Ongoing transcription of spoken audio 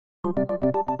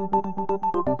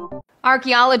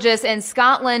Archaeologists in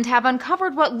Scotland have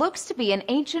uncovered what looks to be an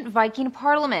ancient Viking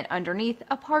parliament underneath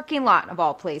a parking lot of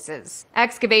all places.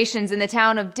 Excavations in the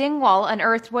town of Dingwall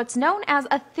unearthed what's known as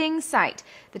a thing site.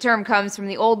 The term comes from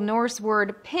the Old Norse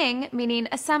word ping, meaning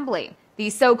assembly.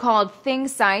 These so-called thing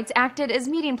sites acted as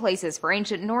meeting places for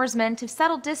ancient Norsemen to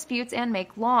settle disputes and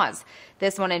make laws.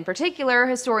 This one in particular,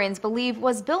 historians believe,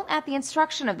 was built at the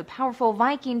instruction of the powerful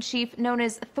Viking chief known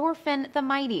as Thorfinn the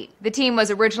Mighty. The team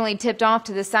was originally tipped off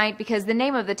to the site because the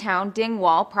name of the town,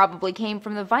 Dingwall, probably came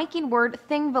from the Viking word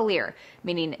Thingvellir,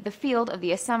 meaning the field of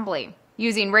the assembly.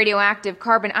 Using radioactive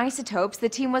carbon isotopes, the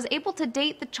team was able to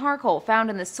date the charcoal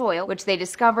found in the soil, which they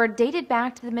discovered dated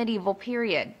back to the medieval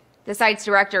period. The site's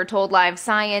director told Live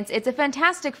Science, "It's a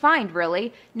fantastic find,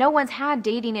 really. No one's had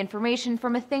dating information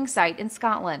from a thing site in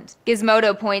Scotland."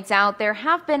 Gizmodo points out there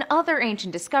have been other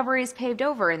ancient discoveries paved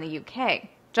over in the UK.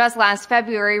 Just last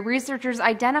February, researchers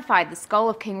identified the skull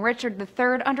of King Richard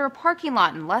III under a parking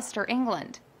lot in Leicester,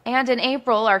 England. And in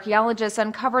April, archaeologists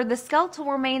uncovered the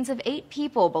skeletal remains of 8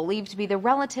 people believed to be the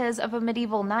relatives of a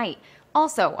medieval knight,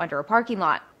 also under a parking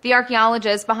lot. The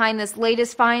archaeologists behind this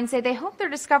latest find say they hope their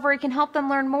discovery can help them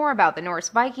learn more about the Norse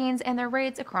Vikings and their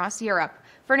raids across Europe.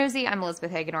 For Newsy, I'm Elizabeth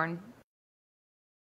Hagedorn.